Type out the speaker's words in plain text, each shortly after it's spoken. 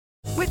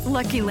With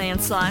Lucky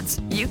Land Slots,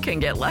 you can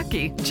get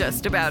lucky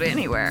just about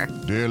anywhere.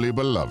 Dearly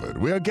beloved,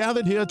 we are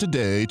gathered here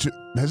today to...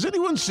 Has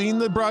anyone seen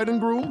the bride and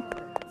groom?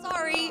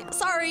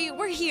 Sorry,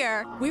 we're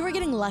here. We were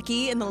getting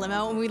lucky in the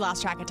limo and we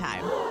lost track of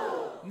time.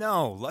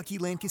 No, Lucky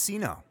Land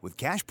Casino, with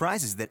cash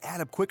prizes that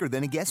add up quicker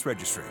than a guest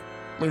registry.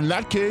 In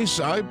that case,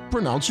 I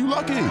pronounce you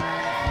lucky.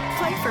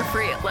 Play for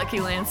free at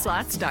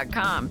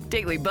LuckyLandSlots.com.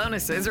 Daily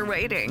bonuses are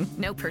waiting.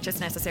 No purchase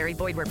necessary.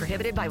 Void where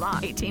prohibited by law.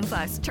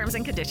 18+. Terms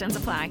and conditions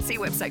apply. See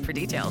website for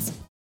details.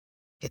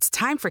 It's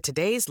time for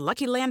today's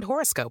Lucky Land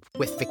horoscope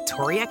with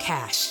Victoria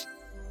Cash.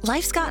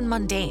 Life's gotten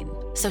mundane,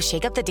 so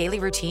shake up the daily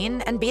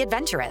routine and be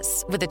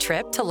adventurous with a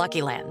trip to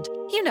Lucky Land.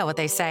 You know what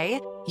they say.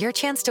 Your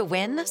chance to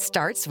win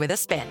starts with a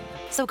spin.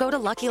 So go to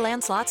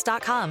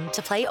LuckyLandSlots.com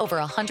to play over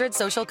 100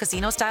 social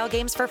casino-style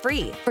games for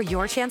free for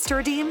your chance to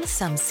redeem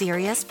some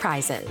serious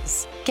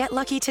prizes. Get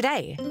lucky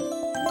today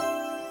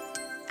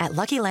at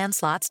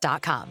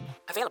LuckyLandSlots.com.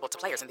 Available to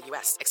players in the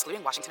U.S.,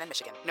 excluding Washington and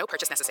Michigan. No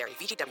purchase necessary.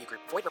 VGW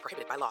Group. Void where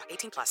prohibited by law.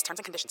 18+. Terms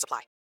and conditions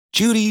apply.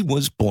 Judy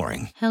was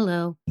boring.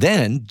 Hello.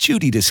 Then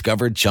Judy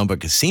discovered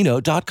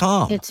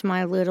ChumbaCasino.com. It's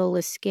my little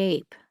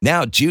escape.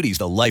 Now Judy's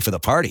the life of the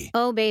party.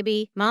 Oh,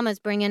 baby, mama's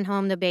bringing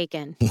home the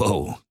bacon.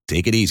 Whoa,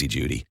 take it easy,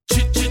 Judy.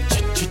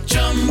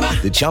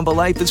 The Chumba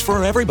life is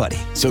for everybody.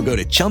 So go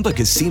to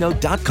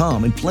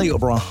ChumbaCasino.com and play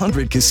over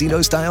 100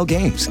 casino-style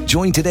games.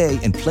 Join today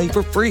and play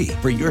for free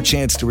for your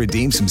chance to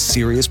redeem some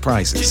serious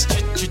prizes.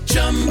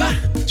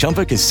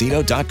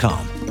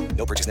 ChumbaCasino.com.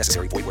 No purchase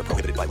necessary. Void where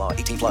prohibited by law.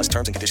 18+.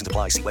 Terms and conditions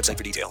apply. See website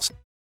for details.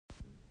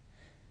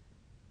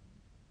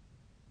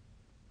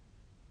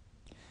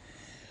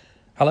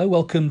 Hello,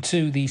 welcome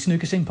to the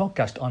Snooker Scene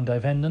podcast. I'm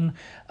Dave Hendon.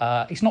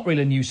 It's not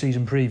really a new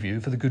season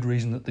preview for the good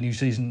reason that the new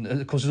season,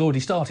 of course, has already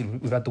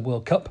started. We've had the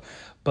World Cup,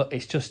 but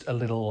it's just a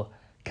little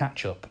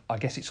catch-up. I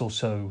guess it's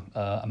also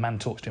a man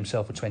talks to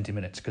himself for 20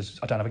 minutes because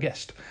I don't have a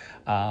guest.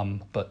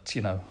 But,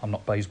 you know, I'm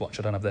not Bayswatch.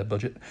 I don't have their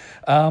budget.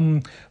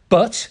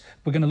 But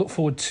we're going to look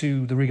forward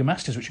to the Riga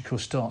Masters, which, of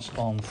course, starts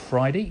on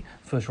Friday,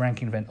 first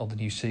ranking event of the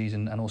new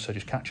season, and also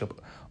just catch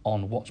up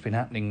on what's been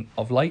happening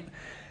of late.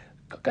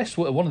 I guess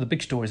one of the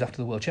big stories after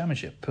the World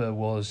Championship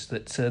was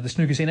that the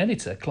Snooker Scene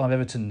editor, Clive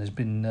Everton, has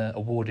been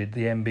awarded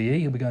the MBE.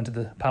 He'll be going to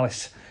the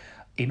Palace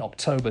in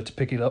October to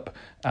pick it up.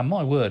 And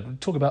my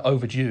word, talk about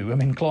overdue. I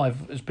mean,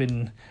 Clive has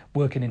been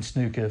working in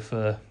snooker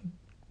for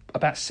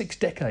about 6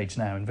 decades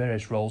now in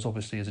various roles,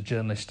 obviously as a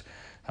journalist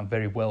and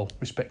very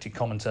well-respected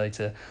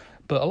commentator.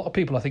 But a lot of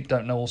people, I think,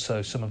 don't know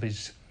also some of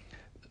his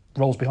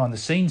roles behind the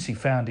scenes. He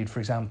founded, for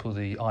example,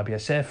 the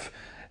IBSF.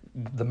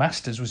 The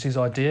Masters was his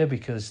idea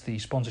because the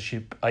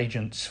sponsorship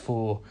agents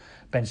for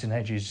Benson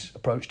Hedges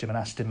approached him and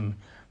asked him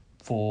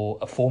for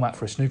a format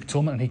for a snooker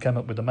tournament, and he came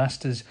up with the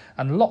Masters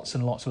and lots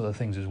of other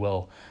things as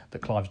well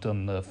that Clive's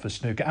done for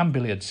snooker and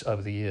billiards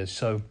over the years.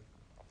 So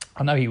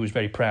I know he was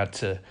very proud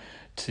to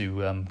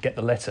get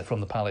the letter from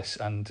the Palace,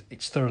 and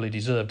it's thoroughly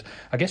deserved.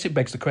 I guess it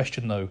begs the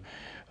question, though,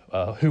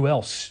 who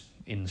else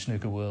in the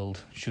snooker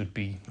world should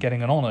be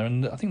getting an honour?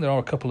 And I think there are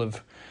a couple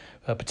of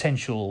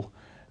potential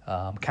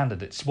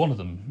candidates. One of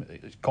them,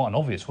 quite an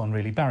obvious one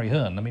really, Barry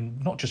Hearn. I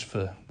mean, not just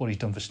for what he's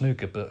done for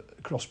snooker, but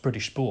across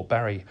British sport.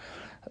 Barry,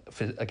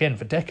 for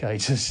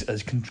decades,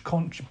 has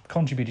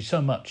contributed so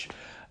much,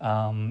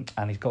 and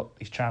he's got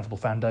his charitable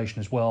foundation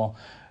as well.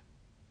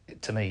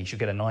 To me, he should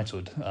get a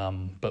knighthood,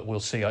 but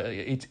we'll see.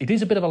 It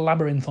is a bit of a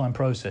labyrinthine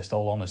process, the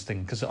whole honours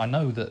thing, because I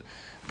know that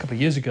a couple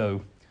of years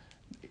ago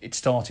it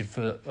started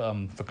for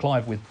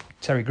Clive with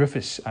Terry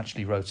Griffiths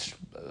actually wrote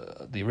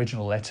the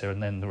original letter,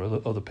 and then there were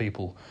other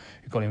people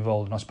who got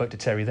involved, and I spoke to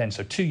Terry then.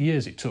 So 2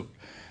 years it took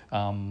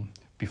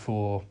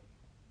before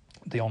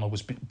the honour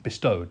was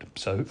bestowed.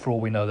 So for all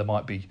we know, there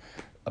might be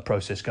a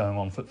process going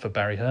on for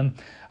Barry Hearn.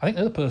 I think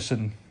the other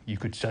person you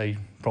could say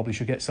probably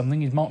should get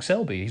something is Mark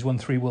Selby. He's won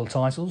 3 world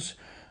titles.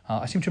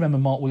 I seem to remember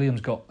Mark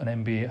Williams got an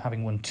MBE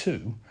having won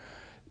 2.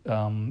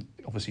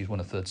 Obviously, he's won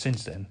a 3rd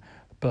since then.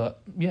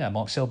 But yeah,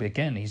 Mark Selby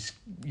again, he's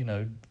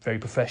very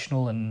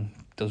professional and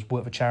does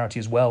work for charity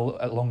as well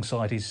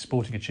alongside his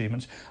sporting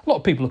achievements. A lot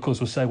of people, of course,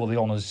 will say, well, the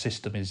honours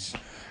system is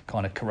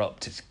kind of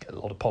corrupt. A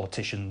lot of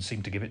politicians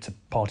seem to give it to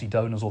party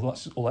donors, all that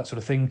sort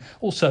of thing.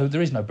 Also,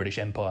 there is no British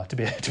Empire to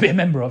be a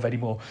member of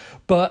anymore.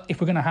 But if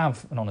we're going to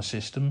have an honours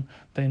system,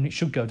 then it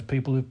should go to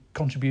people who've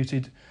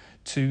contributed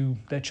to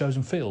their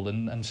chosen field,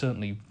 and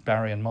certainly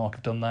Barry and Mark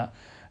have done that,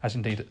 as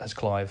indeed has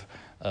Clive,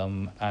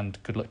 and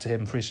good luck to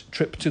him for his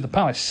trip to the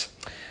Palace.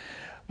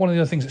 One of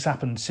the other things that's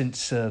happened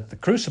since the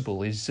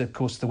Crucible is, of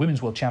course, the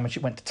Women's World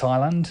Championship went to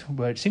Thailand,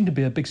 where it seemed to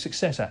be a big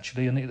success,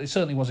 actually, and it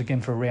certainly was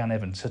again for Rhian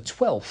Evans, her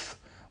 12th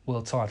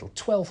world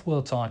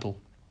title.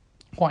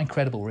 Quite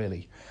incredible,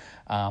 really.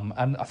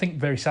 And I think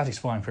very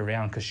satisfying for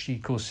Rhian, because she,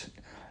 of course,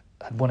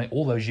 had won it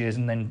all those years,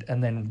 and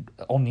then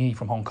On Yi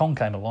from Hong Kong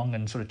came along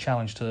and sort of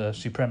challenged her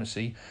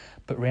supremacy,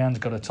 but Rhian's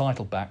got a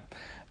title back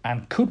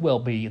and could well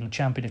be in the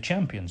Champion of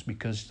Champions,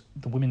 because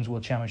the Women's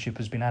World Championship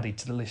has been added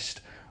to the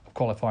list of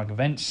qualifying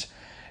events.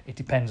 It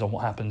depends on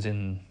what happens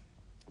in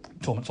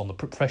tournaments on the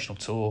professional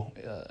tour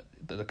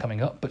that are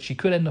coming up, but she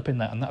could end up in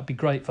that, and that'd be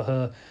great for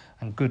her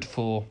and good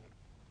for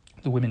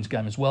the women's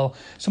game as well.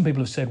 Some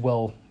people have said,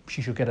 well,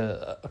 she should get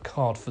a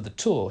card for the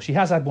tour. She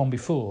has had one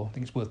before, I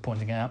think it's worth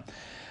pointing out.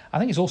 I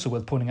think it's also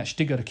worth pointing out she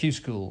did go to Q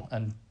School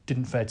and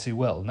didn't fare too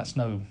well, and that's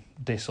no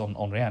diss on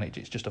Rianic,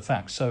 it's just a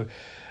fact. So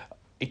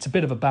it's a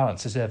bit of a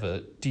balance as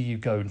ever. Do you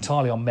go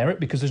entirely on merit?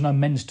 Because there's no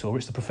men's tour,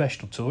 it's the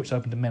professional tour, it's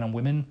open to men and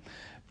women,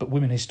 but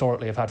women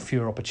historically have had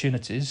fewer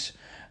opportunities,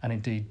 and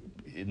indeed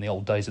in the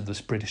old days of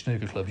the British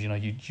snooker clubs, you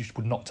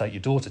would not take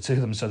your daughter to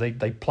them, so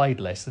they played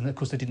less, and of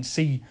course they didn't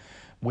see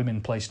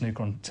women play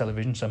snooker on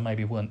television, so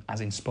maybe weren't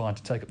as inspired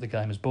to take up the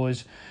game as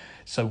boys.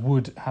 So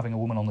would having a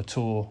woman on the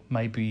tour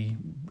maybe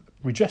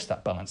redress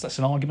that balance? That's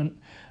an argument,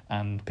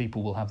 and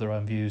people will have their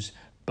own views,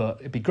 but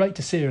it'd be great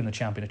to see her in the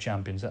Champion of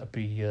Champions. That would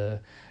be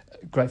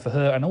great for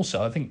her, and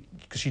also I think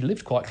because she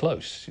lives quite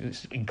close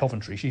in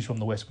Coventry, she's from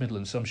the West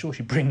Midlands, so I'm sure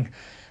she'd bring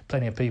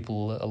plenty of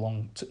people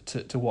along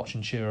to watch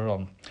and cheer her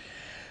on.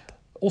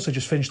 Also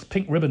just finished the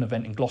Pink Ribbon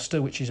event in Gloucester,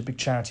 which is a big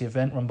charity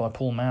event run by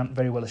Paul Mount,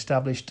 very well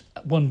established,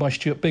 won by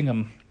Stuart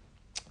Bingham.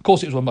 Of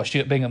course it was won by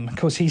Stuart Bingham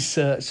because he's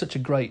such a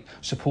great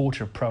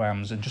supporter of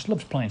Pro-Ams and just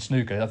loves playing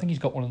snooker. I think he's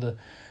got one of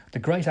the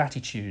great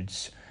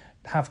attitudes.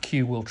 Have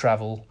Q will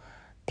travel,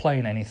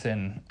 playing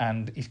anything,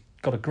 and he's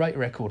got a great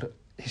record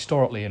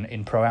historically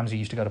in Pro-Ams. He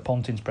used to go to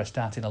Pontins,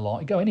 Prestatyn a lot.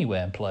 He'd go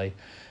anywhere and play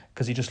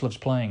because he just loves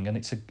playing, and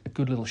it's a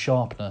good little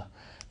sharpener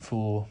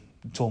for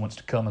tournaments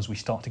to come as we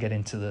start to get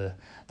into the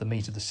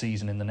meat of the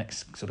season in the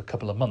next sort of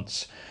couple of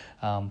months.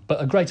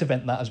 But a great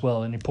event that as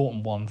well, an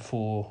important one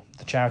for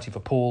the charity, for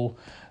Paul.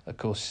 Of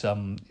course,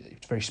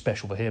 it's very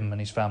special for him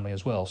and his family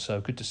as well. So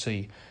good to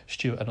see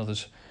Stuart and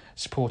others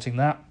supporting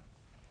that.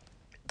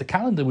 The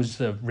calendar was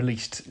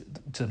released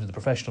in terms of the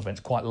professional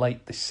events quite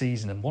late this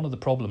season, and one of the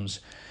problems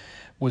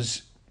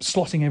was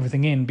slotting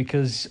everything in,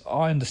 because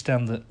I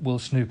understand that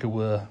World Snooker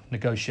were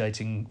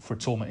negotiating for a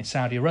tournament in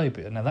Saudi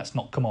Arabia. Now that's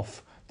not come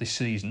off this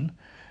season.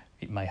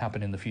 It may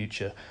happen in the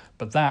future,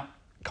 but that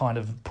kind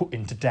of put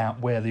into doubt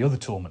where the other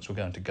tournaments were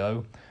going to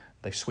go.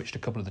 They've switched a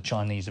couple of the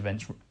Chinese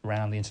events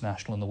around, the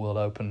International and the World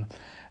Open,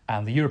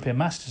 and the European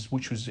Masters,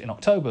 which was in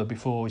October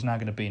before, is now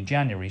going to be in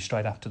January,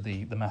 straight after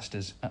the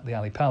Masters at the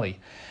Ali Pali.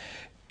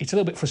 It's a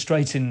little bit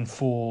frustrating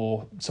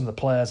for some of the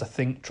players, I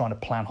think, trying to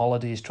plan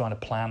holidays, trying to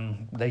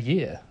plan their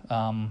year.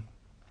 And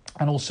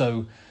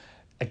also,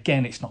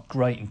 again, it's not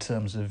great in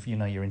terms of,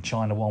 you're in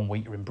China one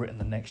week, you're in Britain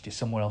the next, you're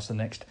somewhere else the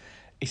next.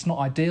 It's not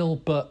ideal,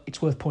 but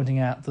it's worth pointing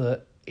out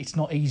that it's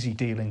not easy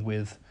dealing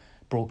with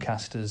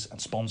broadcasters and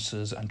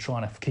sponsors and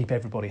trying to keep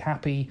everybody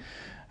happy.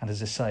 And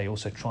as I say,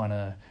 also trying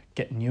to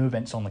get new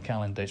events on the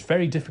calendar. It's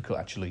very difficult,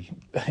 actually.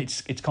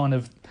 It's kind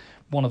of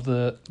one of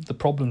the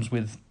problems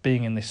with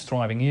being in this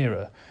thriving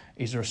era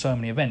is there are so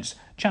many events.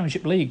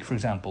 Championship League, for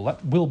example,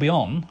 that will be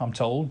on, I'm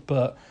told,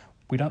 but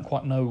we don't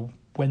quite know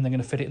when they're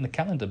going to fit it in the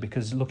calendar,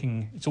 because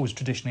it's always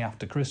traditionally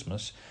after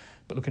Christmas,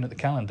 but looking at the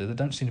calendar, there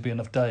don't seem to be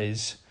enough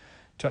days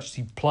to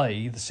actually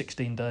play the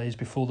 16 days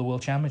before the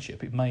World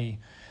Championship. It may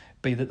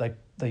be that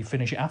they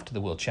finish it after the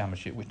World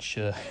Championship, which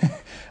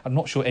I'm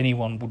not sure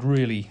anyone would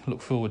really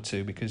look forward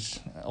to, because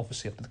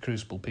obviously after the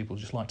Crucible, people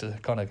just like to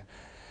kind of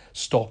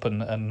stop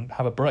and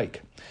have a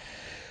break.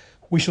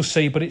 We shall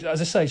see, but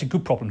as I say, it's a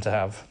good problem to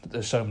have.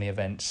 There's so many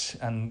events,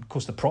 and of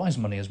course the prize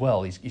money as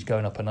well is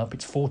going up and up.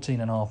 It's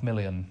 14.5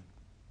 million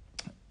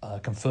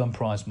confirmed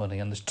prize money,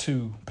 and there's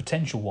 2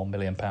 potential £1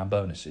 million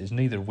bonuses,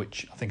 neither of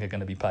which I think are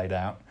going to be paid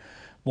out.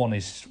 One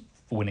is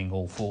for winning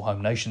all 4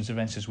 Home Nations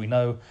events, as we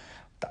know.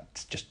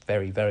 That's just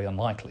very, very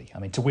unlikely. I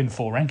mean, to win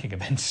 4 ranking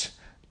events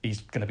is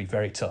going to be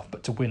very tough,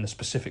 but to win the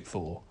specific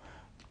 4,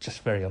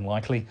 just very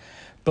unlikely.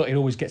 But it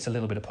always gets a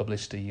little bit of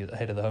publicity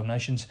ahead of the Home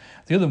Nations.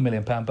 The other £1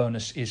 million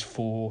bonus is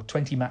for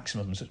 20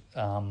 maximums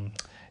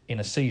in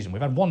a season.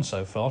 We've had 1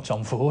 so far,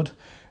 Tom Ford.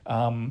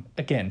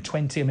 Again,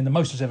 20. I mean, the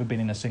most has ever been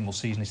in a single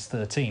season is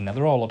 13. Now,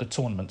 there are a lot of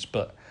tournaments,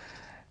 but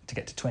to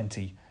get to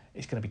 20,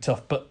 it's going to be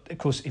tough. But, of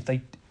course,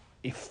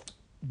 if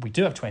we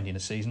do have 20 in a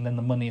season, then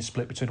the money is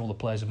split between all the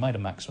players who've made a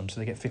maximum, so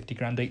they get 50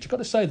 grand each. I've got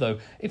to say, though,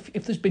 if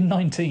there's been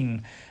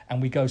 19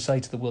 and we go, say,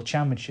 to the World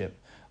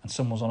Championship and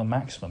someone's on a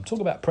maximum, talk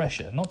about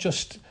pressure, not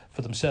just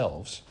for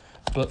themselves,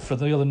 but for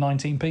the other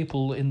 19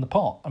 people in the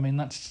pot. I mean,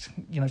 that's,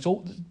 it's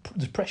all,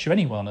 there's pressure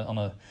anyway on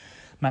a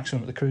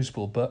maximum at the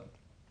Crucible, but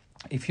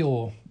if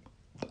you're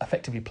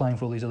effectively playing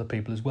for all these other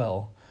people as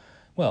well,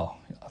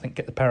 I think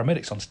get the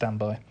paramedics on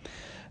standby.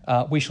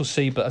 We shall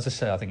see, but as I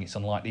say, I think it's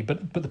unlikely.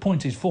 But the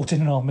point is,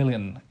 14.5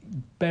 million,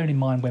 bearing in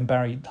mind when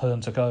Barry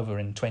Hearn took over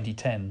in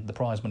 2010, the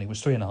prize money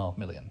was 3.5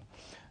 million,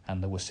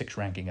 and there were 6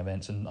 ranking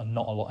events and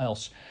not a lot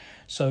else.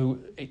 So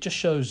it just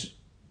shows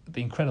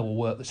the incredible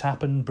work that's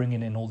happened,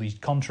 bringing in all these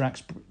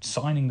contracts,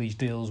 signing these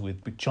deals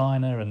with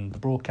China and the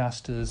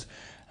broadcasters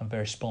and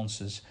various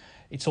sponsors.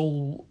 It's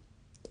all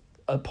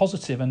a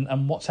positive,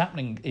 and what's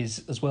happening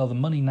is, as well, the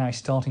money now is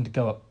starting to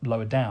go up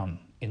lower down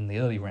in the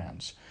early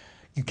rounds.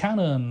 You can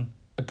earn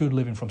a good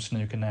living from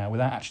snooker now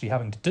without actually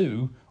having to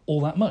do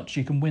all that much.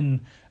 You can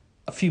win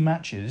a few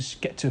matches,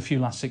 get to a few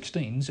last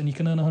 16s, and you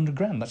can earn 100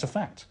 grand. That's a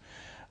fact.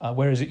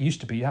 Whereas it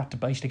used to be you had to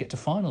basically get to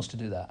finals to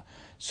do that.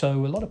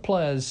 So a lot of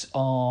players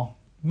are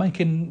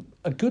making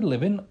a good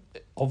living.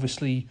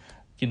 obviously,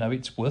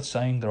 it's worth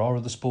saying there are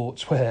other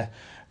sports where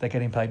they're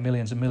getting paid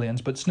millions and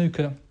millions, but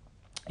snooker,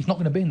 it's not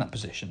going to be in that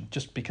position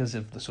just because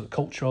of the sort of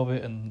culture of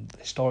it, and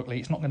historically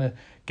it's not going to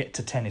get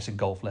to tennis and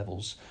golf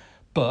levels.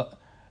 But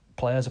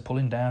players are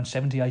pulling down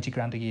 70, 80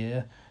 grand a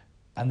year,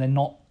 and they're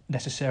not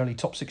necessarily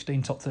top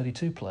 16, top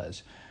 32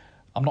 players.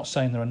 I'm not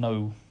saying there are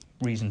no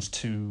reasons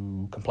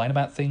to complain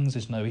about things,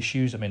 there's no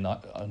issues. I mean, I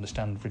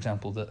understand, for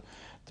example, that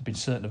there've been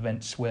certain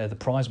events where the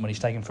prize money's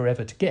taken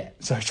forever to get.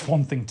 So it's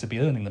one thing to be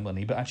earning the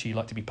money, but actually you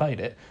like to be paid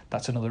it.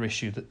 That's another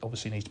issue that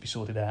obviously needs to be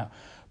sorted out.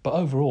 But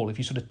overall, if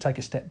you sort of take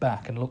a step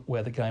back and look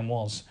where the game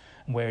was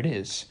and where it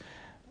is,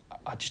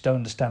 I just don't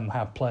understand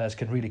how players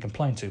can really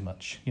complain too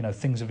much.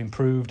 Things have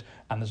improved,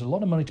 and there's a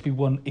lot of money to be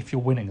won if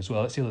you're winning as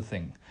well. That's the other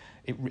thing.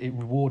 It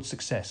rewards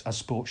success, as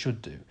sport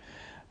should do.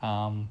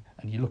 And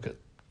you look at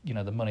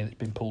the money that's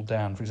been pulled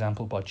down, for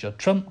example, by Judd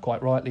Trump,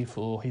 quite rightly,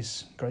 for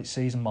his great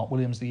season. Mark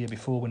Williams the year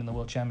before winning the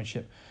World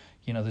Championship.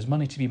 There's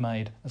money to be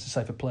made, as I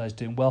say, for players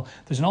doing well.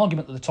 There's an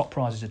argument that the top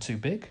prizes are too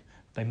big.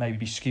 They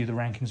maybe skew the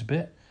rankings a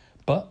bit.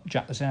 But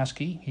Jack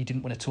Lisowski, he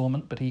didn't win a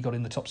tournament, but he got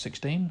in the top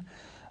 16.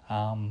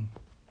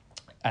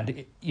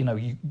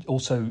 You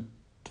also,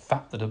 the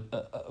fact that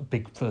a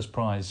big first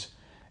prize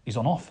is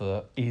on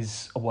offer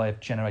is a way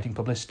of generating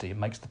publicity. It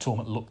makes the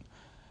tournament look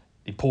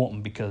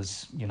important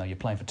because you're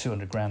playing for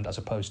 200 grand as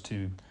opposed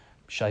to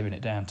shaving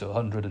it down to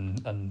 100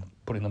 and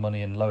putting the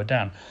money in lower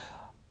down.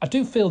 I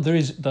do feel there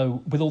is,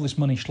 though, with all this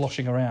money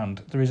sloshing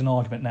around, there is an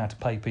argument now to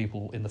pay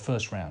people in the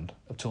first round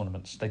of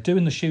tournaments. They do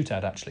in the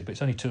shootout, actually, but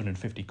it's only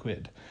 250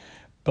 quid.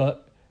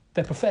 But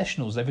they're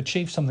professionals. They've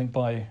achieved something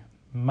by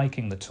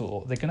making the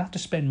tour. They're going to have to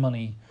spend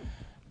money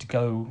to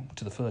go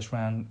to the first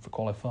round for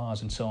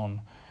qualifiers and so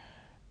on.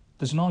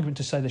 There's an argument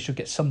to say they should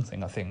get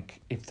something, I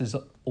think, if there's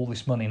all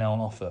this money now on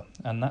offer.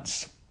 And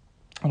that's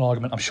an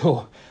argument I'm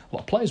sure a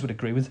lot of players would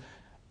agree with.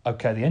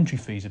 OK, the entry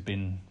fees have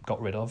been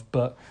got rid of,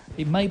 but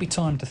it may be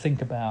time to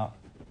think about,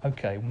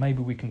 OK,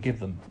 maybe we can give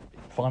them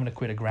 500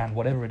 quid, a grand,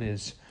 whatever it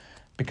is,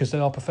 because they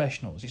are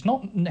professionals. It's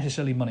not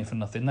necessarily money for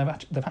nothing.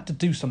 They've had to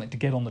do something to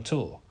get on the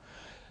tour.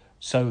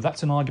 So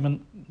that's an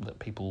argument that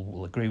people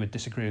will agree with,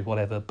 disagree with,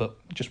 whatever, but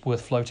just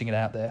worth floating it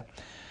out there.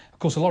 Of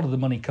course, a lot of the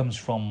money comes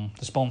from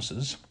the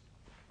sponsors,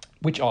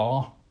 which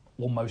are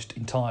almost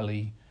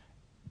entirely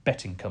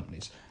betting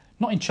companies.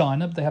 Not in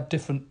China, they have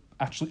different,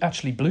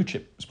 actually blue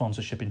chip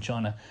sponsorship in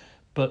China,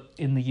 but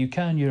in the UK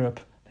and Europe,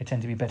 they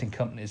tend to be betting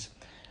companies.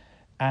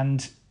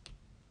 And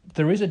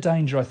there is a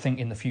danger, I think,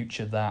 in the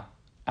future that,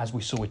 as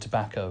we saw with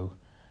tobacco,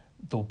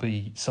 there'll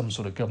be some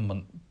sort of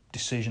government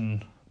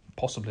decision,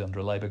 possibly under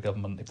a Labour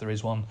government, if there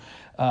is one,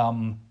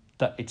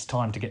 that it's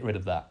time to get rid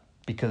of that,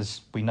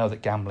 because we know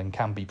that gambling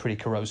can be pretty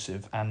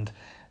corrosive. And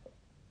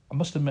I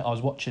must admit, I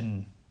was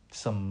watching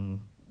one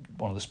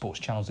of the sports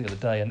channels the other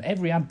day, and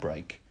every ad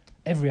break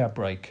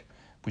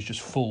was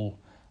just full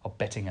of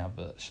betting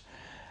adverts.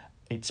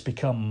 It's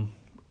become,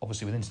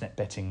 obviously with internet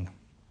betting,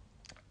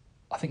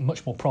 I think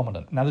much more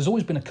prominent. Now, there's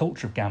always been a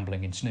culture of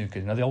gambling in snooker.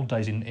 The old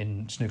days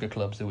in snooker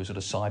clubs, there were sort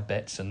of side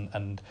bets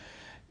and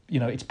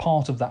it's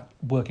part of that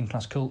working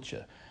class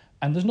culture.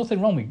 And there's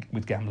nothing wrong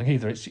with gambling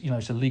either. It's,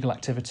 it's a legal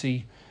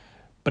activity,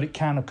 but it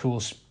can, of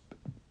course,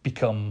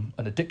 become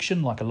an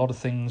addiction, like a lot of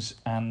things,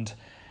 and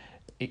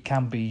it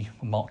can be,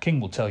 Mark King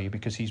will tell you,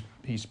 because he's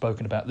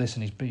spoken about this,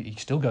 and he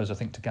still goes, I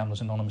think, to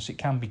Gamblers Anonymous. It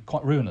can be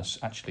quite ruinous,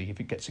 actually, if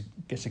it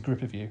gets a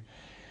grip of you.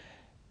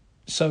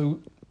 So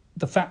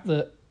the fact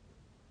that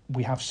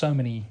we have so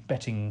many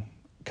betting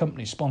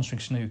companies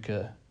sponsoring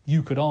snooker,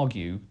 you could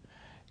argue,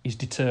 is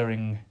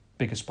deterring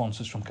bigger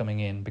sponsors from coming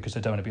in because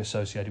they don't want to be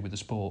associated with the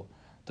sport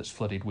that's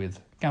flooded with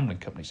gambling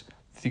companies.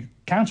 The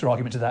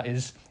counter-argument to that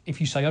is,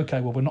 if you say, OK,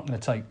 well, we're not going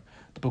to take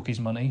the bookies'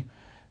 money,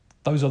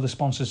 those other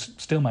sponsors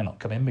still may not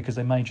come in because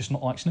they may just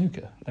not like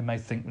snooker. They may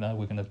think, no,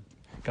 we're going to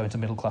go into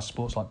middle-class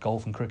sports like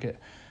golf and cricket,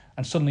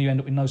 and suddenly you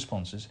end up with no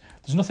sponsors.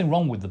 There's nothing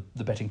wrong with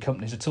the betting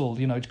companies at all.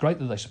 It's great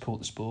that they support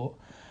the sport.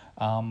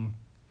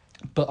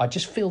 But I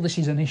just feel this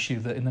is an issue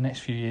that in the next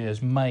few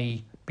years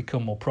may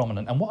become more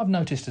prominent. And what I've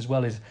noticed as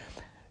well is,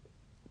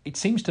 it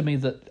seems to me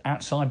that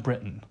outside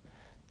Britain,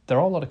 there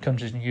are a lot of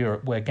countries in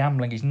Europe where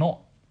gambling is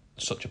not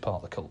such a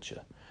part of the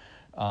culture.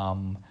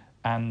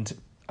 And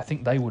I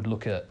think they would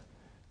look at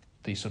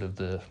the sort of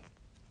the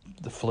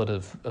flood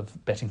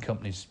of betting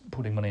companies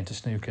putting money into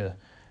snooker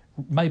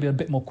maybe a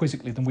bit more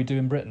quizzically than we do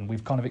in Britain.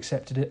 We've kind of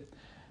accepted it.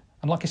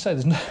 And like I say,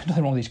 there's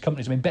nothing wrong with these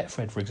companies. I mean,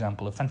 Betfred, for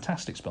example, are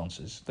fantastic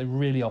sponsors. They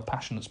really are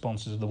passionate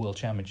sponsors of the World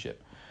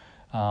Championship.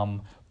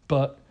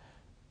 But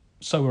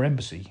so were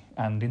Embassy,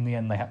 and in the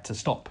end they had to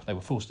stop. They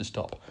were forced to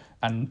stop.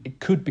 And it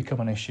could become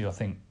an issue, I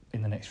think,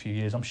 in the next few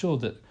years. I'm sure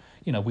that,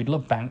 we'd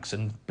love banks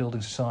and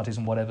building societies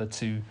and whatever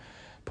to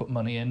put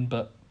money in,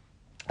 but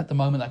at the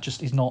moment that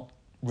just is not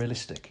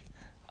realistic,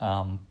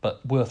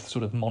 but worth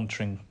sort of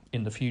monitoring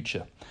in the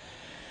future.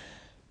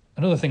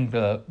 Another thing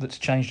that's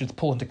changed is the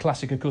Paul Hunter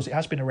Classic. Of course, it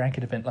has been a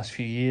ranking event the last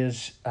few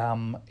years.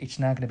 It's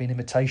now going to be an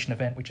invitation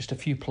event with just a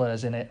few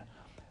players in it.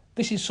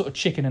 This is sort of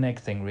chicken and egg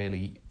thing,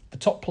 really. The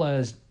top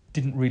players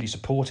didn't really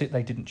support it.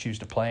 They didn't choose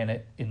to play in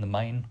it in the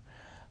main.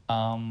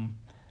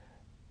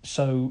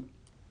 So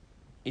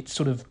it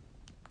sort of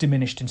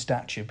diminished in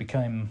stature, it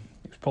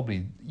was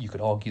probably, you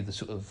could argue,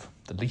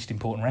 the least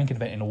important ranking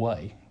event in a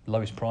way,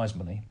 lowest prize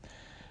money.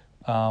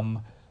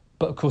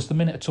 But of course, the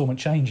minute a tournament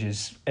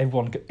changes,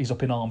 everyone is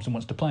up in arms and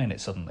wants to play in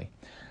it suddenly.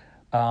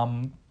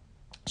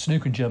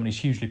 Snooker in Germany is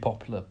hugely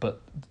popular,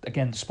 but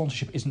again, the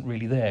sponsorship isn't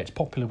really there. It's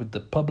popular with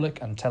the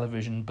public and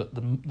television, but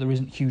there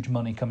isn't huge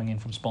money coming in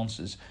from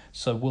sponsors.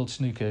 So World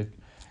Snooker,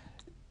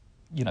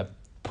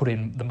 put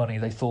in the money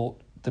they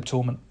thought the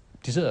tournament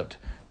deserved.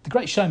 The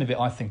great shame of it,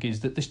 I think, is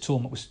that this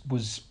tournament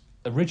was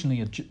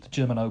originally the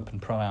German Open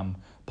Pro-Am.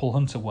 Paul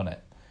Hunter won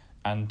it,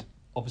 and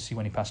obviously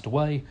when he passed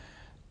away,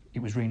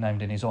 it was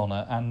renamed in his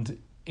honour, and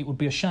it would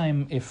be a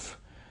shame if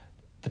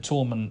the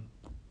tournament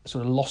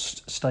sort of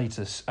lost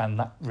status and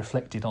that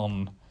reflected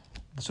on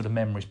the sort of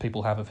memories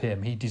people have of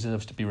him. He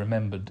deserves to be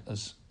remembered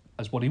as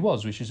what he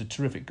was, which is a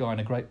terrific guy and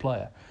a great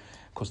player.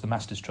 Of course, the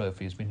Masters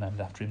Trophy has been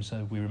named after him,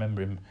 so we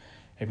remember him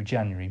every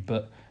January.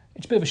 But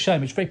it's a bit of a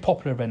shame. It's a very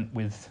popular event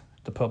with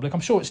the public. I'm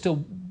sure it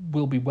still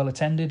will be well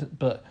attended,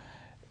 but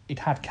it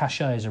had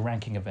cachet as a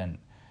ranking event,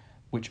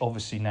 which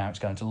obviously now it's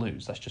going to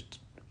lose. That's just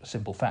a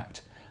simple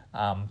fact.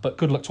 But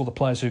good luck to all the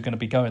players who are going to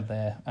be going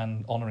there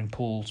and honouring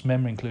Paul's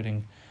memory,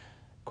 including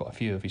quite a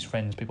few of his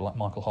friends, people like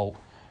Michael Holt,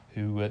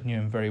 who knew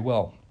him very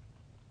well.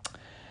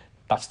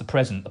 That's the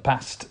present. The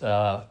past,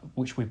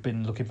 which we've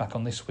been looking back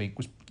on this week,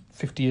 was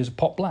 50 years of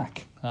Pot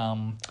Black.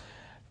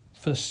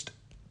 First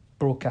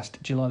broadcast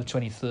July the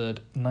 23rd,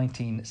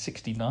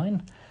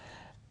 1969.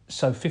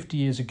 So 50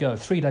 years ago,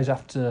 3 days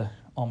after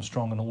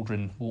Armstrong and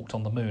Aldrin walked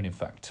on the moon, in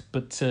fact.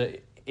 But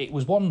it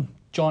was one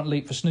giant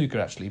leap for snooker,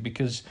 actually,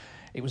 because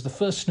it was the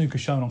first snooker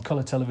shown on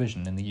colour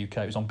television in the UK.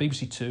 It was on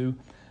BBC Two.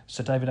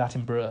 Sir David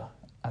Attenborough,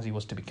 as he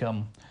was to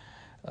become,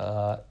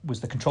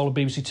 was the controller of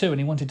BBC Two, and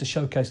he wanted to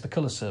showcase the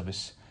colour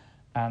service.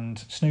 And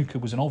snooker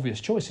was an obvious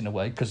choice in a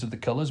way because of the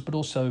colours, but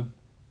also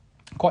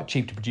quite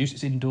cheap to produce.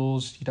 It's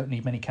indoors, you don't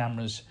need many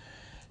cameras.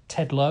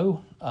 Ted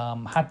Lowe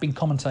had been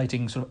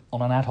commentating sort of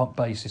on an ad hoc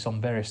basis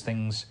on various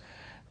things,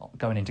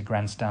 going into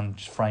grandstand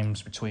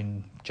frames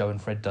between Joe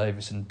and Fred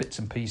Davis and bits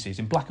and pieces,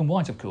 in black and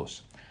white, of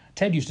course.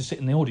 Ted used to sit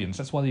in the audience,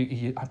 that's why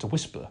he had to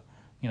whisper.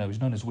 He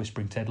was known as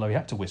Whispering Ted Lowe. He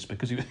had to whisper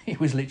because he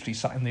was literally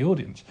sat in the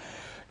audience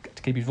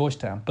to keep his voice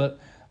down. But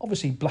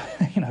obviously,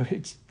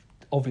 it's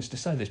obvious to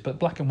say this, but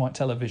black and white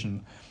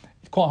television,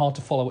 it's quite hard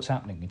to follow what's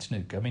happening in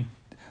snooker. I mean,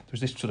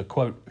 there's this sort of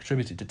quote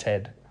attributed to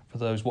Ted for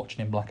those watching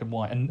in black and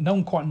white, and no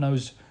one quite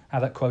knows how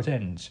that quote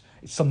ends.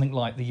 It's something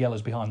like the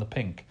yellow's behind the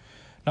pink.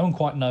 No one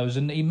quite knows,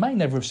 and he may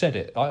never have said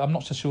it. I'm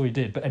not so sure he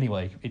did, but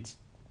anyway,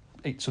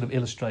 it sort of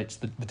illustrates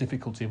the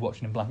difficulty of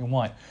watching in black and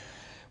white.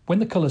 When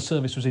the colour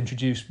service was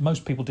introduced,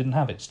 most people didn't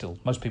have it still.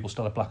 Most people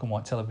still had black and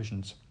white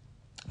televisions.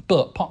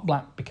 But Pot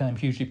Black became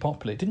hugely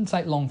popular. It didn't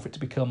take long for it to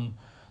become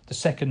the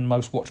second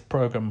most watched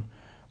programme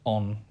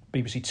on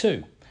BBC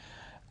Two.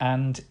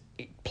 And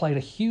it played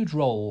a huge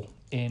role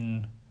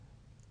in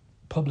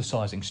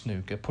publicising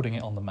snooker, putting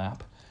it on the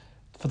map.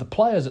 For the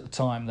players at the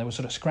time, they were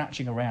sort of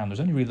scratching around. There was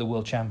only really the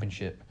World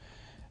Championship,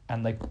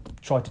 and they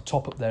tried to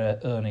top up their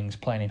earnings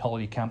playing in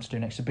holiday camps,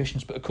 doing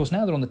exhibitions. But of course,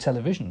 now they're on the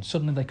television.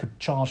 Suddenly they could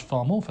charge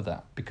far more for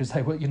that because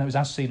they were, it was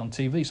as seen on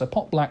TV. So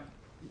Pot Black,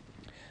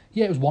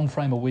 it was one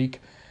frame a week.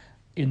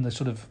 In the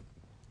sort of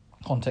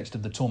context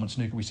of the tournament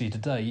snooker we see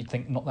today, you'd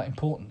think not that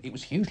important. It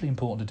was hugely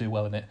important to do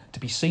well in it,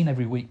 to be seen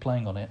every week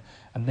playing on it,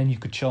 and then you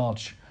could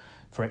charge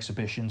for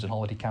exhibitions and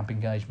holiday camp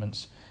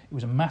engagements. It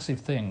was a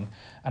massive thing.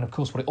 And of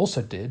course, what it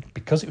also did,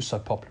 because it was so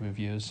popular with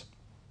viewers,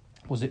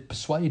 was it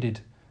persuaded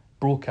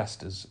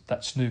broadcasters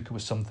that snooker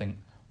was something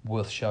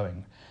worth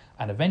showing.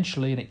 And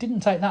eventually, and it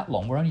didn't take that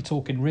long, we're only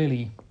talking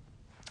really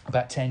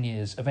about 10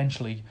 years,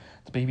 eventually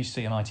the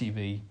BBC and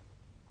ITV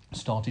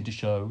started to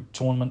show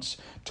tournaments.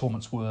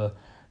 Tournaments were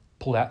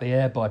pulled out the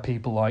air by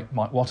people like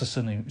Mike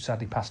Watterson, who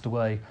sadly passed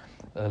away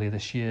earlier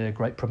this year,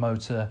 great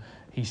promoter.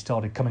 He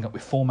started coming up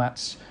with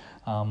formats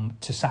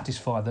to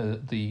satisfy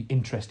the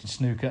interest in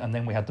snooker, and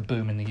then we had the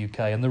boom in the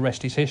UK, and the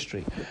rest is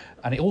history.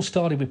 And it all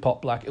started with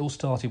Pot Black. It all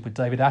started with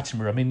David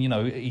Attenborough. I mean,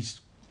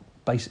 he's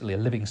basically a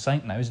living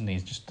saint now, isn't he?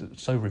 He's just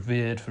so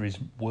revered for his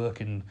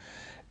work in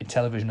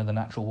television and the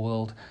natural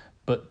world.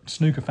 But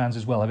snooker fans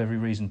as well have every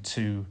reason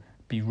to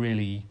be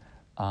really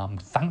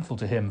thankful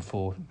to him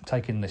for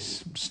taking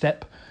this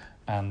step,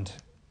 and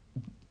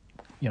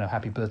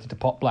happy birthday to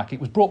Pot Black. It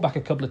was brought back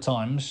a couple of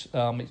times.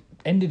 It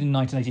ended in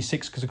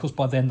 1986 because, of course,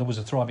 by then there was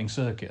a thriving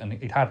circuit and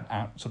it had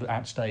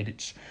outstayed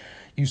its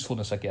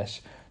usefulness, I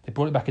guess. They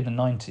brought it back in the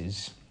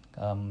 90s.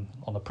 On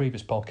a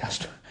previous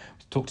podcast,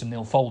 we talked to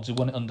Neil Folds, who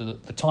won it under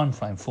the time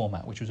frame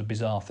format, which was a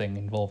bizarre thing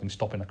involving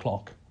stopping a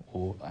clock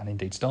and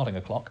indeed starting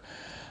a clock.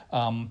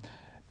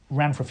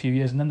 Ran for a few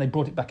years, and then they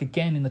brought it back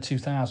again in the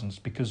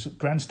 2000s because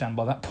grandstand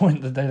by that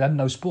point they had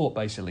no sport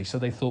basically, so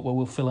they thought, well,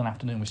 we'll fill an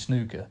afternoon with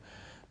snooker.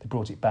 They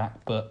brought it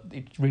back, but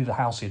really the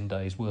halcyon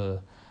days were,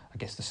 I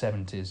guess, the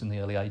 70s and the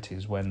early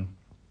 80s when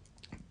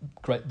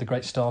the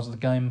great stars of the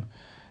game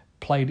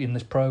played in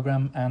this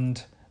programme,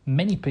 and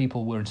many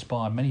people were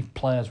inspired, many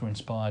players were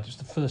inspired. It was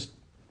the first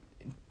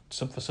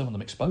for some of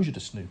them, exposure to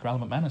snooker.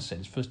 Alan McManus said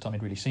his first time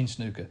he'd really seen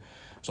snooker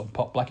was on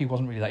Pot Black. He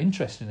wasn't really that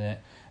interested in it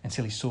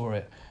until he saw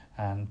it,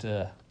 and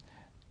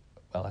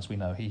well, as we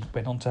know, he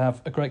went on to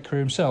have a great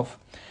career himself.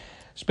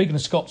 Speaking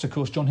of Scots, of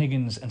course, John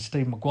Higgins and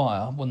Steve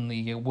Maguire won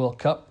the World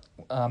Cup.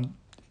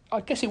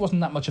 I guess it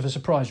wasn't that much of a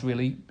surprise,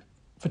 really,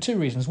 for two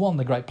reasons. One,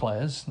 they're great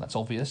players, that's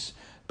obvious.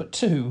 But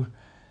two,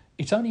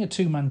 it's only a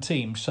two-man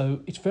team,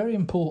 so it's very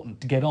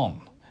important to get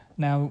on.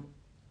 Now,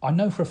 I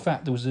know for a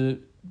fact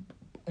in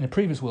a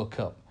previous World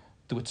Cup,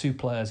 there were two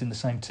players in the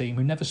same team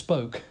who never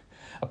spoke,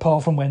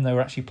 apart from when they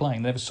were actually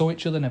playing. They never saw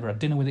each other, never had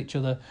dinner with each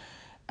other,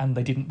 and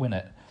they didn't win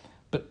it.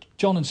 But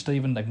John and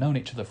Stephen, they've known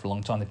each other for a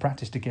long time. They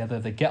practice together,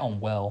 they get on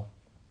well,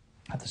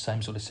 have the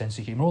same sort of sense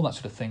of humour, all that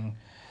sort of thing.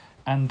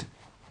 And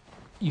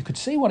you could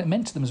see what it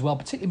meant to them as well,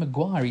 particularly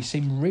Maguire. He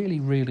seemed really,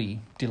 really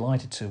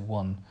delighted to have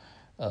won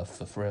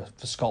for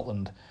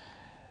Scotland.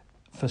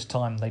 First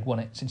time they'd won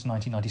it since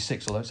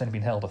 1996, although it's only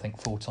been held, I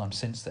think, 4 times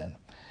since then.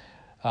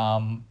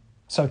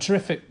 So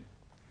terrific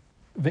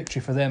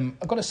victory for them.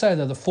 I've got to say,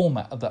 though, the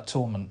format of that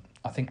tournament,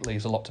 I think,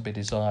 leaves a lot to be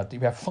desired. You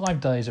have 5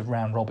 days of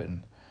round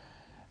robin,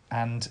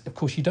 and, of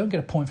course, you don't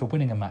get a point for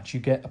winning a match. You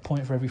get a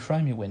point for every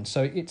frame you win.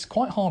 So it's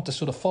quite hard to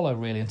sort of follow,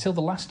 really, until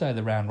the last day of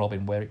the round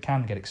robin, where it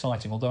can get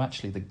exciting, although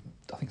actually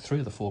I think 3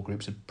 of the 4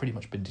 groups have pretty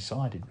much been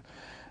decided.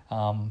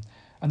 And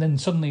then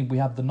suddenly we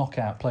have the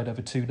knockout played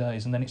over 2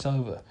 days, and then it's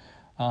over.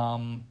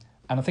 And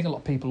I think a lot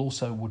of people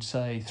also would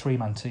say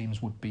 3-man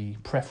teams would be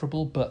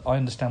preferable, but I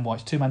understand why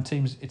it's 2-man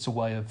teams. It's a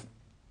way of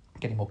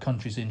getting more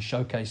countries in,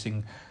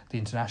 showcasing the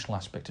international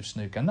aspect of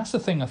snooker. And that's the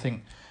thing I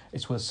think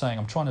it's worth saying.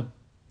 I'm trying to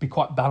be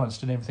quite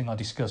balanced in everything I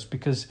discuss,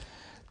 because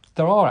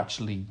there are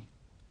actually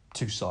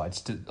 2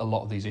 sides to a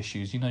lot of these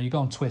issues. You know, you go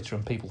on Twitter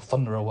and people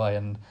thunder away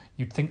and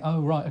you'd think,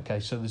 oh, right, okay,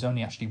 so there's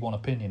only actually one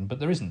opinion. But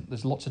there isn't.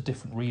 There's lots of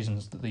different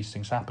reasons that these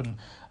things happen.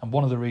 And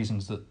one of the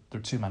reasons that there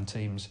are 2-man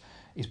teams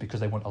is because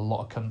they want a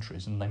lot of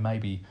countries, and they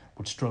maybe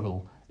would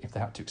struggle if they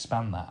had to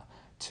expand that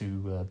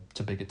to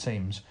bigger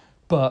teams.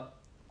 But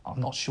I'm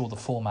not sure the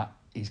format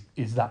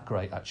is that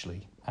great,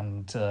 actually.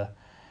 And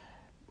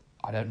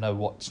I don't know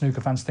what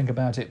snooker fans think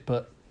about it,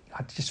 but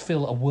I just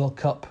feel a World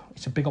Cup,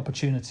 it's a big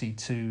opportunity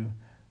to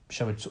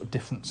show a sort of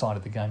different side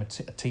of the game, a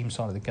team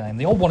side of the game.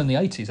 The old one in the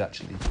 80s,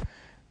 actually,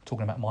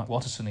 talking about Mike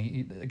Watterson,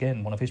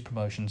 again, one of his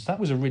promotions, that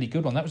was a really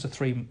good one. That was a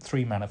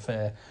three-man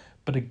affair.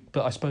 But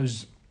I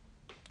suppose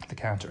the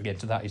counter, again,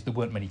 to that is there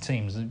weren't many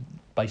teams,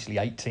 basically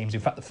 8 teams. In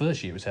fact, the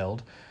first year it was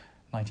held,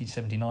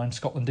 1979,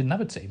 Scotland didn't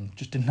have a team,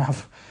 just didn't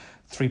have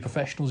 3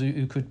 professionals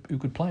who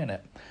could play in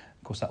it.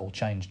 Of course, that all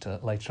changed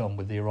later on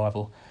with the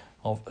arrival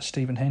of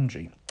Stephen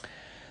Hendry.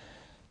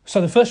 So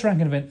the first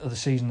ranking event of the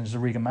season is the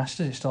Riga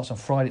Masters. It starts on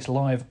Friday. It's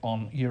live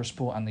on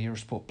Eurosport and the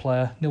Eurosport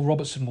Player. Neil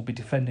Robertson will be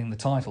defending the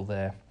title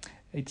there.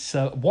 It's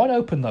wide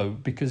open, though,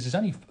 because there's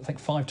only, I think,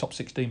 5 top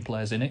 16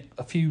 players in it.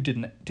 A few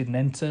didn't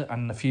enter,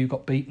 and a few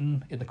got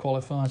beaten in the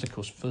qualifiers. Of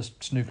course,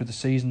 first snooker of the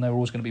season, they were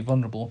always going to be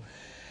vulnerable.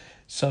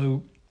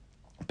 So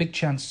big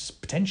chance,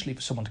 potentially,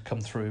 for someone to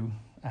come through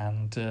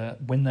and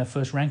win their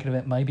first ranking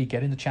event, maybe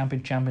get in the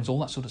champions, all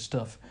that sort of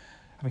stuff.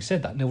 Having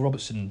said that, Neil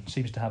Robertson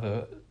seems to have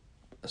a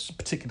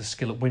particular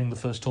skill at winning the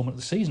first tournament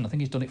of the season. I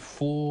think he's done it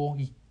 4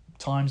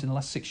 times in the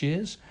last 6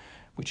 years,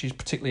 which is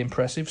particularly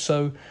impressive.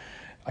 So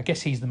I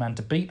guess he's the man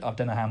to beat. I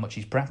don't know how much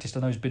he's practiced. I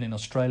know he's been in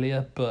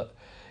Australia, but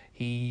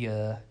he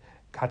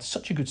had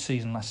such a good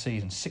season last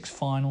season. 6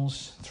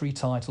 finals, 3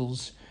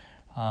 titles,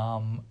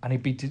 and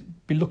he'd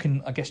be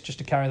looking, I guess, just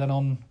to carry that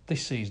on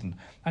this season.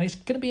 And it's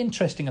going to be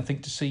interesting, I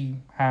think, to see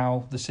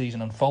how the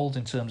season unfolds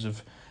in terms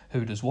of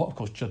who does what. Of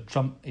course, Judd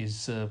Trump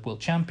is world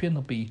champion.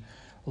 There'll be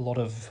a lot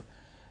of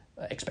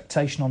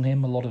expectation on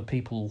him, a lot of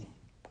people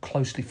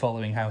closely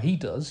following how he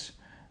does.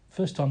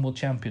 First-time world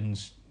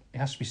champions, it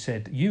has to be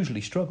said,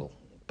 usually struggle,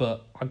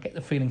 but I get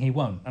the feeling he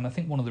won't. And I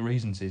think one of the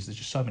reasons is there's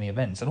just so many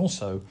events. And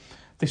also,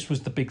 this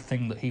was the big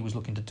thing that he was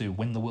looking to do,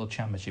 win the World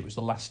Championship. It was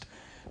the last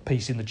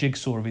piece in the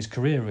jigsaw of his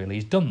career, really.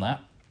 He's done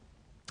that,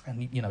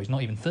 and you know he's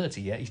not even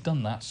 30 yet. He's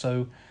done that, so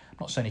I'm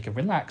not saying he can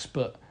relax,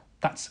 but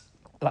that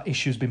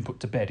issue's been put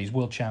to bed. He's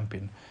world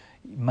champion.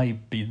 It may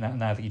be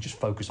now that you just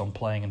focus on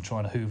playing and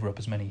trying to hoover up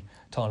as many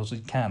titles as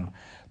you can.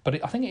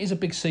 But I think it is a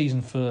big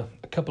season for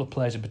a couple of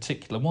players in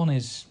particular. One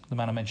is the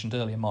man I mentioned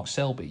earlier, Mark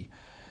Selby,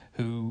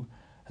 who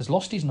has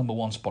lost his number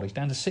 1 spot. He's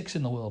down to 6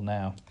 in the world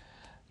now.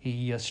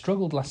 He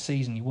struggled last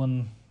season. He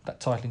won that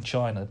title in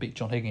China, beat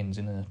John Higgins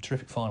in a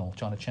terrific final,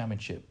 China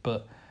Championship,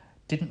 but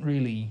didn't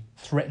really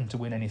threaten to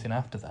win anything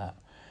after that.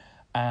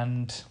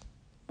 And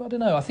I don't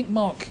know, I think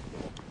Mark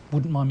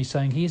wouldn't mind me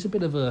saying he is a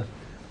bit of a...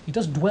 He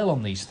does dwell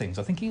on these things.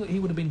 I think he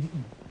would have been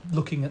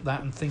looking at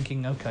that and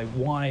thinking, okay,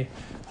 why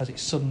has it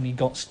suddenly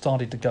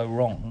started to go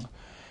wrong,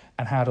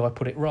 and how do I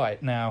put it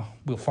right? Now,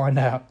 we'll find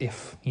out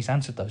if he's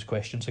answered those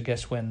questions, I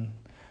guess, when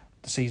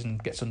the season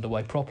gets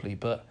underway properly.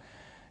 But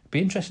it'd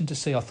be interesting to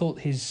see. I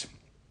thought his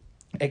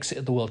exit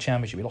of the World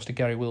Championship, he lost to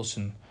Gary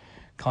Wilson,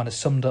 kind of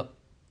summed up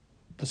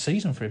the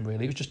season for him,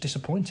 really. It was just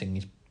disappointing.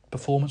 His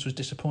performance was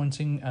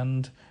disappointing,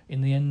 and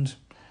in the end,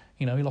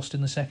 you know, he lost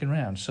in the second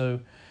round.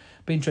 So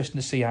be interesting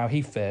to see how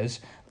he fares.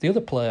 The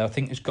other player I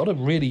think has got to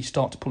really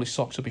start to pull his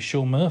socks up is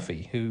Sean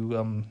Murphy,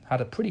 who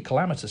had a pretty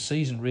calamitous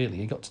season, really.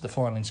 He got to the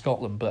final in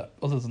Scotland, but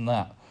other than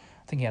that,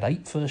 I think he had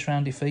 8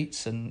 first-round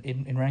defeats and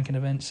in ranking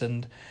events.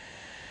 And,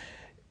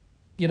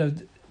 you know,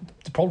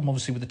 the problem,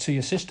 obviously, with the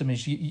 2-year system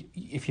is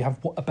if you have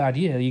a bad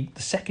year,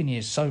 the second year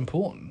is so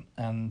important.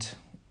 And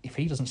if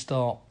he doesn't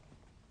start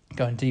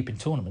going deep in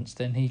tournaments,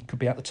 then he could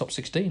be out the top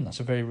 16. That's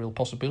a very real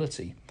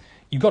possibility.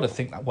 You've got to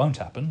think that won't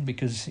happen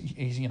because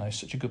he's, you know,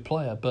 such a good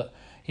player. But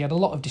he had a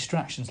lot of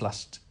distractions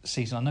last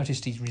season. I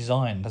noticed he's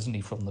resigned, hasn't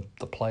he, from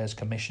the Players'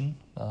 Commission,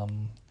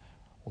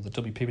 or the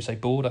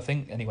WPBSA board, I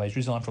think. Anyway, he's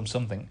resigned from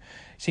something.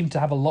 He seemed to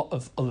have a lot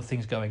of other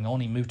things going on.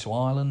 He moved to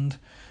Ireland,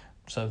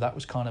 so that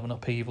was kind of an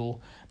upheaval.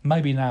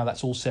 Maybe now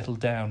that's all settled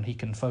down, he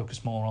can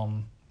focus more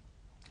on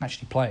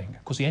actually playing.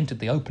 Of course, he entered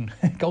the Open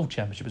Golf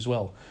Championship as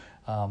well.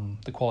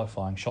 The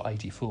qualifying, shot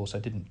 84, so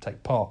didn't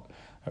take part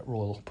at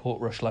Royal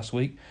Portrush last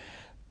week.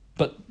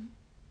 But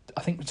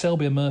I think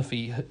Selby and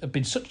Murphy have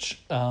been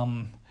such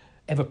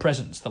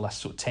ever-presence the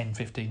last sort of 10,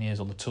 15 years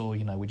on the tour.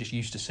 You know, we're just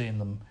used to seeing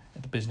them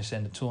at the business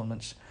end of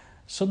tournaments.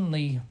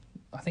 Suddenly,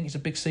 I think it's a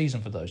big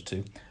season for those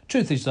two.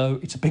 Truth is, though,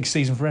 it's a big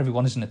season for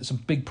everyone, isn't it? There's some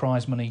big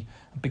prize money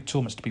and big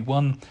tournaments to be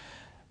won.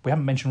 We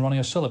haven't mentioned Ronnie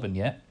O'Sullivan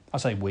yet. I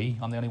say we,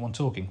 I'm the only one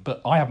talking,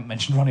 but I haven't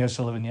mentioned Ronnie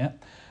O'Sullivan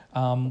yet.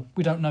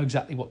 We don't know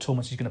exactly what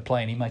tournaments he's going to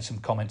play, and he made some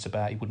comments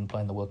about he wouldn't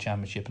play in the World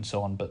Championship and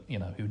so on, but, you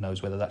know, who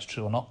knows whether that's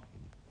true or not.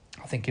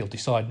 I think he'll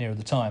decide nearer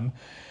the time.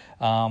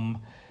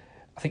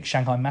 I think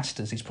Shanghai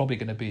Masters is probably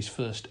going to be his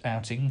first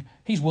outing.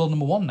 He's world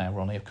number 1 now,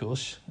 Ronnie, of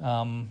course,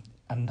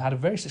 and had a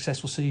very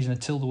successful season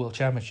until the World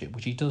Championship,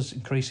 which he does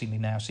increasingly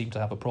now seem to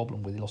have a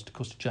problem with. He lost, of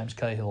course, to James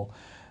Cahill,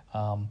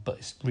 but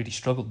he's really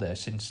struggled there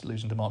since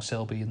losing to Mark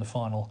Selby in the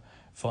final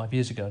 5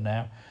 years ago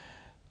now.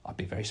 I'd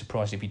be very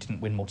surprised if he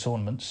didn't win more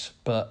tournaments,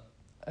 but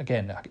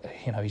again,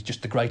 you know, he's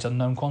just the great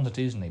unknown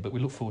quantity, isn't he? But we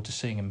look forward to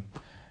seeing him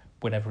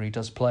whenever he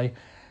does play.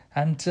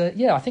 And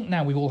I think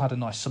now we've all had a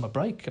nice summer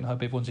break and I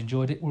hope everyone's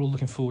enjoyed it. We're all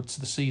looking forward to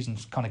the season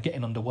kind of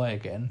getting underway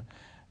again.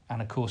 And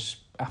of course,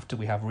 after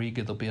we have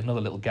Riga, there'll be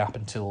another little gap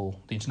until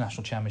the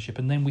International Championship.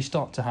 And then we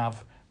start to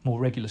have more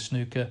regular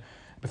snooker.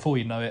 Before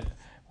you know it,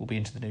 we'll be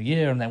into the new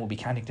year and then we'll be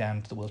counting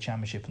down to the World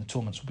Championship and the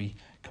tournaments will be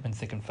coming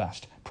thick and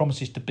fast.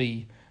 Promises to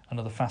be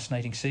another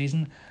fascinating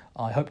season.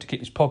 I hope to keep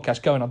this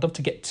podcast going. I'd love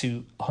to get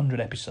to 100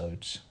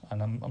 episodes.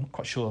 And I'm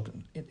quite sure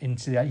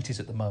into the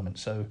 80s at the moment.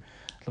 So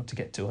I'd love to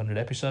get to 100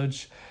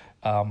 episodes.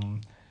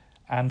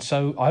 And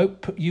so I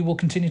hope you will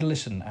continue to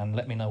listen and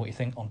let me know what you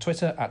think on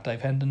Twitter at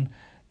Dave Hendon.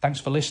 Thanks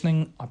for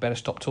listening. I better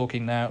stop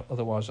talking now,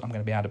 otherwise I'm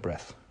going to be out of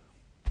breath.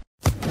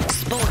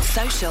 Sports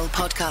Social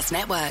Podcast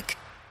Network.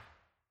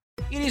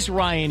 It is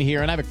Ryan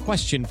here, and I have a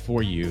question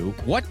for you.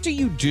 What do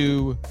you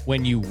do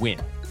when you win?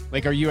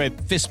 Like, are you a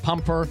fist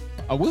pumper,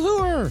 a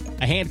woohooer,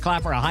 a hand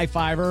clapper, a high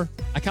fiver?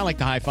 I kind of like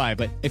the high five,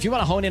 but if you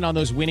want to hone in on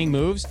those winning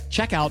moves,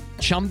 check out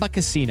Chumba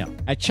Casino.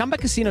 At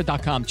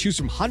ChumbaCasino.com, choose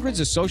from hundreds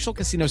of social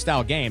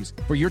casino-style games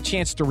for your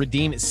chance to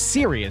redeem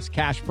serious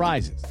cash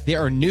prizes. There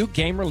are new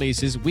game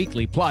releases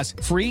weekly, plus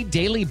free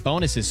daily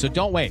bonuses, so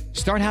don't wait.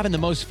 Start having the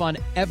most fun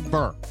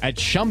ever at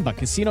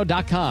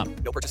ChumbaCasino.com.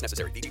 No purchase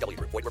necessary. VGW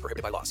Group. Void where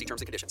prohibited by law. See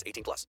terms and conditions.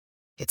 18+.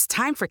 It's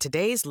time for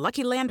today's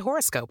Lucky Land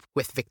horoscope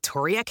with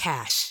Victoria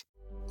Cash.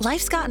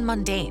 Life's gotten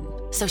mundane,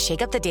 so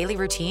shake up the daily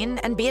routine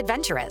and be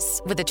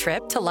adventurous with a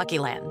trip to Lucky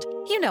Land.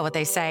 You know what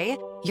they say,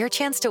 your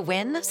chance to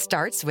win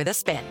starts with a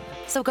spin.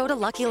 So go to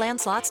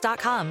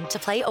LuckyLandSlots.com to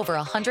play over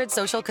 100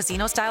 social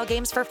casino-style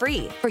games for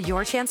free for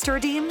your chance to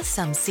redeem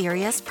some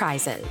serious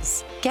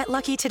prizes. Get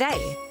lucky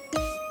today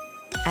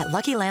at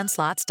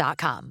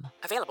LuckyLandSlots.com.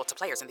 Available to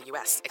players in the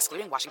U.S.,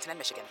 excluding Washington and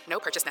Michigan. No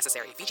purchase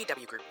necessary.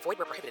 VGW Group. Void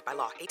where prohibited by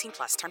law.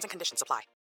 18+. Terms and conditions apply.